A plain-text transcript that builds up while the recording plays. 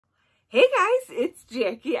Hey guys, it's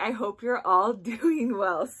Jackie. I hope you're all doing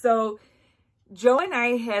well. So Joe and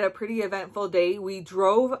I had a pretty eventful day. We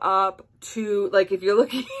drove up to, like, if you're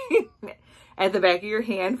looking at the back of your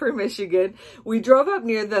hand for Michigan, we drove up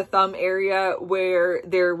near the Thumb area where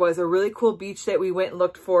there was a really cool beach that we went and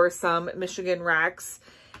looked for some Michigan rocks.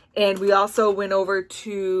 And we also went over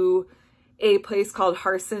to a place called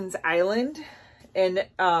Harson's Island. And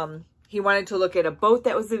he wanted to look at a boat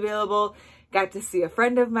that was available. Got to see a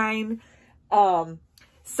friend of mine.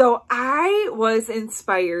 So I was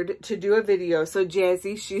inspired to do a video. So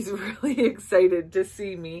Jazzy, she's really excited to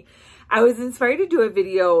see me. I was inspired to do a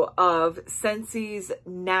video of Scentsy's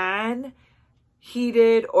non-heated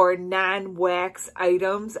or non-wax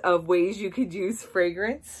items of ways you could use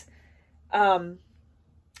fragrance. I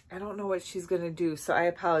don't know what she's going to do, so I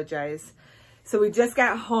apologize. So we just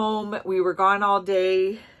got home. We were gone all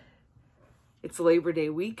day. It's Labor Day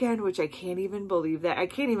weekend, which I can't even believe that. I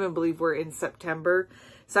can't even believe we're in September.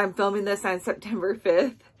 So I'm filming this on September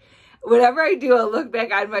 5th. Whenever I do a look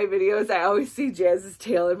back on my videos, I always see Jazz's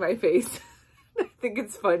tail in my face. I think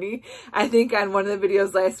it's funny. I think on one of the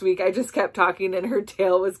videos last week, I just kept talking and her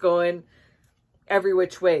tail was going every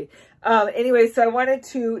which way. Anyway, so I wanted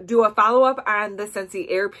to do a follow-up on the Scentsy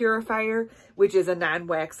air purifier, which is a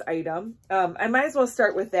non-wax item. I might as well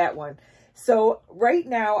start with that one. So right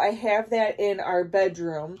now I have that in our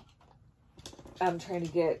bedroom. I'm trying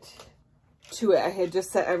to get to it. I had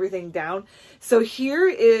just set everything down. So here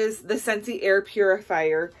is the Scentsy air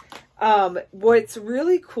purifier. What's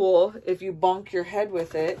really cool, if you bonk your head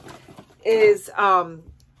with it, is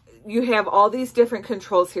you have all these different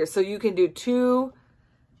controls here. So you can do two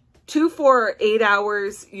for 8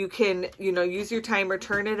 hours. You can, use your timer,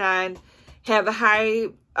 turn it on, have a high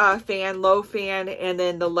fan, low fan, and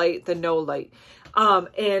then the light, the no light.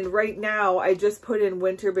 And right now I just put in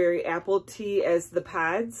winterberry apple tea as the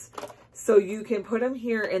pods. So you can put them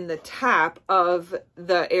here in the top of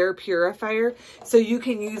the air purifier. So you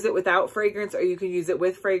can use it without fragrance or you can use it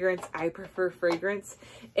with fragrance. I prefer fragrance.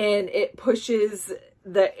 And it pushes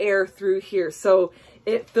the air through here. So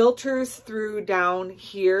it filters through down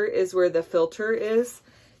here is where the filter is.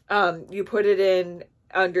 You put it in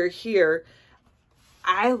under here.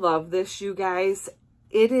 I love this, you guys.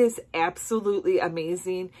 It is absolutely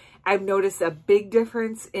amazing. I've noticed a big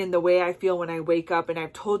difference in the way I feel when I wake up. And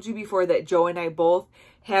I've told you before that Joe and I both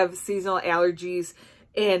have seasonal allergies.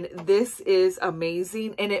 And this is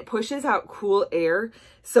amazing. And it pushes out cool air.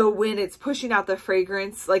 So when it's pushing out the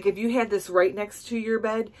fragrance, like if you had this right next to your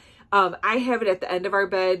bed, I have it at the end of our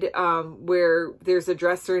bed where there's a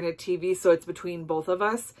dresser and a TV. So it's between both of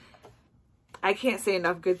us. I can't say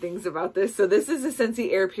enough good things about this. So this is a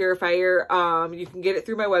Scentsy air purifier. You can get it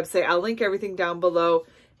through my website. I'll link everything down below.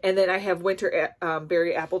 And then I have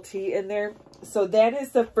winterberry apple tea in there. So that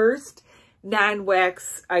is the first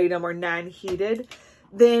non-wax item or non-heated.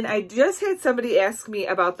 Then I just had somebody ask me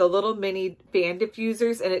about the little mini fan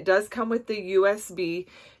diffusers, and it does come with the USB.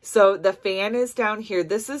 So the fan is down here.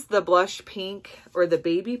 This is the blush pink or the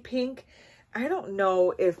baby pink. I don't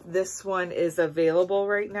know if this one is available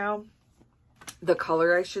right now. The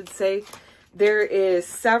color, I should say. There is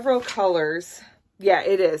several colors. Yeah,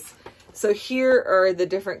 it is. So here are the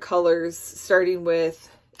different colors, starting with,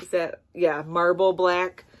 marble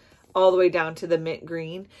black, all the way down to the mint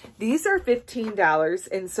green. These are $15.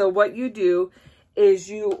 And so what you do is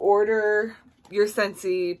you order your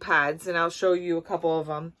Scentsy pods, and I'll show you a couple of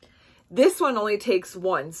them. This one only takes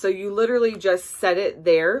one. So you literally just set it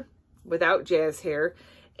there without jazz hair,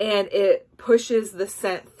 and it pushes the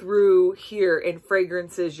scent through here and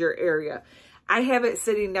fragrances your area. I have it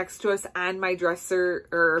sitting next to us on my dresser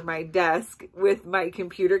or my desk with my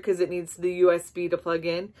computer because it needs the USB to plug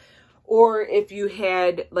in. Or if you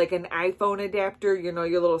had like an iPhone adapter, your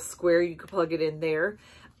little square, you could plug it in there.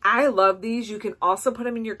 I love these. You can also put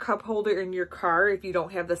them in your cup holder in your car if you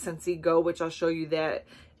don't have the Scentsy Go, which I'll show you that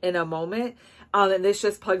in a moment. And this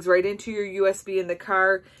just plugs right into your USB in the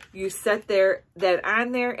car. You set that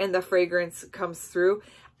on there and the fragrance comes through.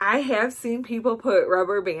 I have seen people put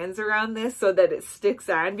rubber bands around this so that it sticks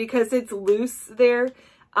on because it's loose there.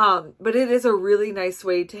 But it is a really nice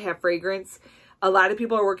way to have fragrance. A lot of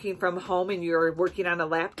people are working from home and you're working on a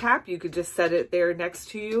laptop. You could just set it there next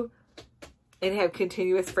to you and have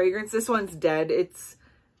continuous fragrance. This one's dead.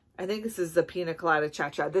 I think this is the Pina Colada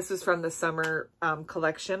Cha-Cha. This is from the summer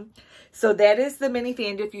collection. So that is the mini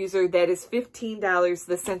fan diffuser. That is $15.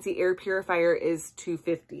 The Scentsy air purifier is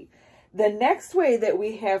 $2.50. The next way that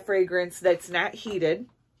we have fragrance that's not heated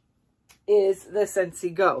is the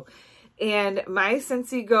Scentsy Go. And my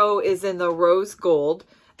Scentsy Go is in the rose gold.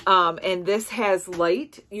 And this has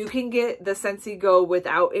light. You can get the Scentsy Go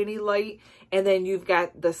without any light. And then you've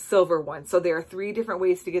got the silver one. So there are 3 different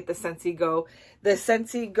ways to get the Scentsy Go. The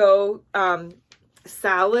Scentsy Go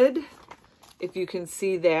solid, if you can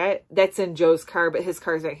see that, that's in Joe's car, but his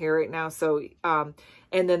car's not here right now. So, and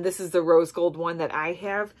then this is the rose gold one that I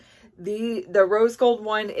have. The rose gold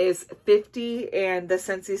one is $50 and the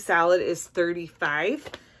Scentsy solid is $35.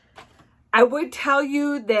 I would tell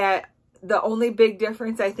you that the only big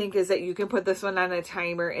difference I think is that you can put this one on a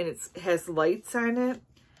timer and it has lights on it.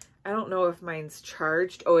 I don't know if mine's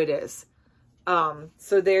charged. Oh, it is.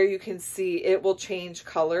 So there you can see it will change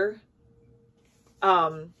color.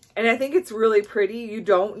 And I think it's really pretty. You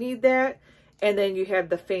don't need that. And then you have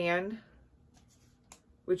the fan,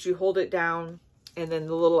 which you hold it down and then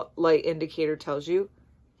the little light indicator tells you.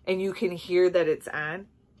 And you can hear that it's on.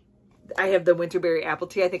 I have the Winterberry Apple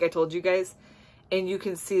Tea. I think I told you guys. And you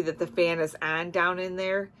can see that the fan is on down in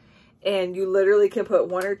there. And you literally can put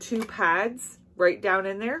 1 or 2 pods right down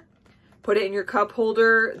in there. Put it in your cup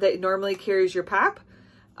holder that normally carries your pop.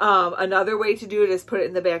 Another way to do it is put it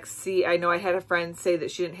in the back seat. I know I had a friend say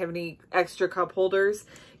that she didn't have any extra cup holders.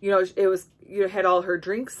 You know, it was, you had all her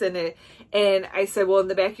drinks in it. And I said, well, in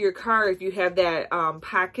the back of your car, if you have that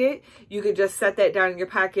pocket, you could just set that down in your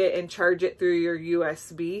pocket and charge it through your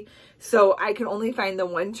USB. So I can only find the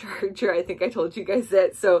one charger. I think I told you guys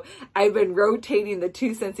that. So I've been rotating the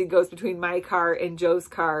 2 Scentsy Goes between my car and Joe's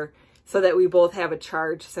car, so that we both have a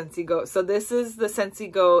charged Scentsy Go. So this is the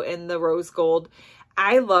Scentsy Go in the rose gold.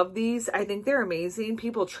 I love these. I think they're amazing.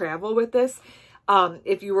 People travel with this.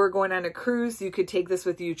 If you were going on a cruise, you could take this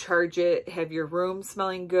with you, charge it, have your room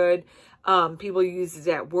smelling good. People use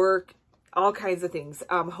it at work, all kinds of things.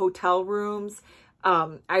 Hotel rooms.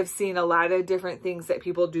 I've seen a lot of different things that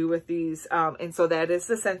people do with these. And so that is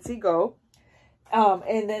the Scentsy Go.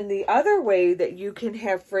 And then the other way that you can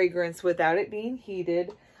have fragrance without it being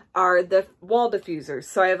heated are the wall diffusers.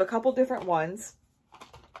 So I have a couple different ones.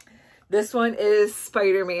 This one is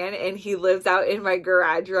Spider-Man and he lives out in my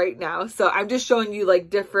garage right now. So I'm just showing you like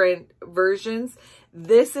different versions.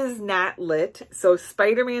 This is not lit. So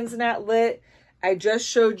Spider-Man's not lit. I just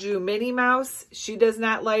showed you Minnie Mouse. She does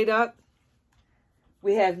not light up.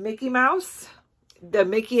 We have Mickey Mouse. The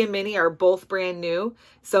Mickey and Minnie are both brand new.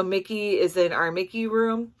 So Mickey is in our Mickey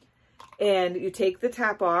room. And you take the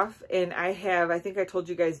top off, and I think I told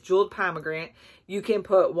you guys, jeweled pomegranate. You can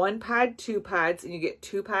put 1 pod, 2 pods, and you get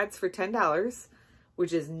 2 pods for $10,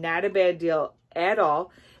 which is not a bad deal at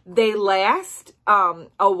all. They last a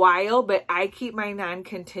while, but I keep mine on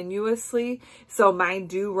continuously, so mine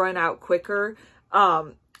do run out quicker.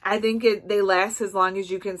 I think they last as long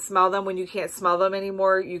as you can smell them. When you can't smell them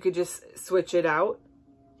anymore, you could just switch it out.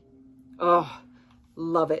 Oh,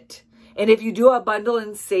 love it. And if you do a bundle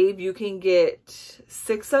and save, you can get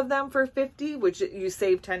 6 of them for $50, which you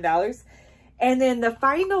save $10. And then the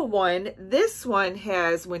final one, this one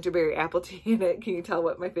has Winterberry Apple Tea in it. Can you tell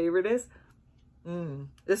what my favorite is?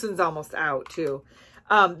 This one's almost out too.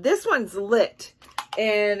 This one's lit.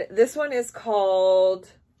 And this one is called,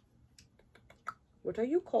 what are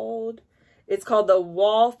you called? It's called the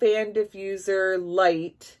Wall Fan Diffuser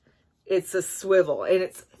Light. It's a swivel and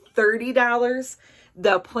it's $30.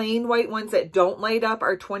 The plain white ones that don't light up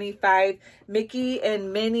are $25. Mickey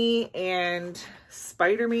and Minnie and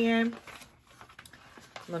Spider-Man.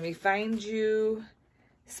 Let me find you.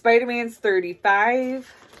 Spider-Man's $35.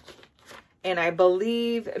 And I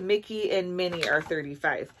believe Mickey and Minnie are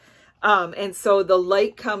 $35. And so the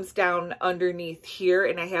light comes down underneath here,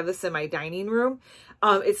 and I have this in my dining room.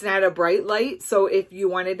 It's not a bright light, so if you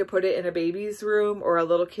wanted to put it in a baby's room or a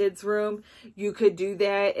little kid's room, you could do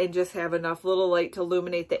that and just have enough little light to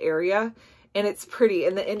illuminate the area. And it's pretty,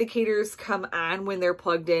 and the indicators come on when they're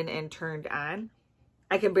plugged in and turned on.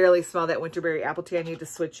 I can barely smell that Winterberry Apple Tea. I need to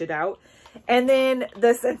switch it out. And then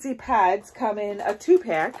the Scentsy pads come in a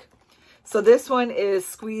 2-pack. So this one is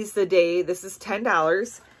Squeeze the Day. This is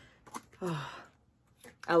 $10. Oh,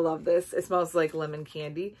 I love this. It smells like lemon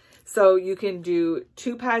candy. So you can do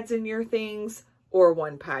 2 pods in your things or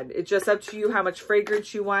 1 pod. It's just up to you how much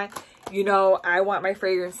fragrance you want. You know, I want my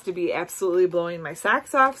fragrance to be absolutely blowing my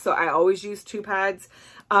socks off, so I always use 2 pods.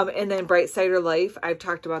 And then Bright Cider Life. I've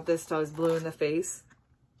talked about this till I was blue in the face.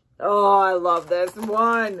 Oh, I love this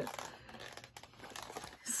one.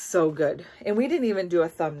 So good. And we didn't even do a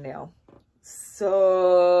thumbnail. So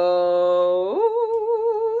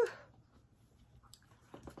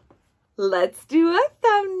let's do a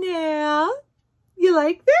thumbnail. You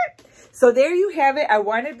like that? So there you have it. I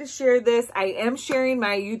wanted to share this. I am sharing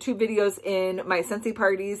my YouTube videos in my Scentsy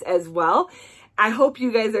parties as well. I hope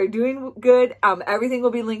you guys are doing good. Everything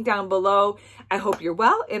will be linked down below. I hope you're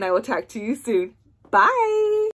well, and I will talk to you soon. Bye.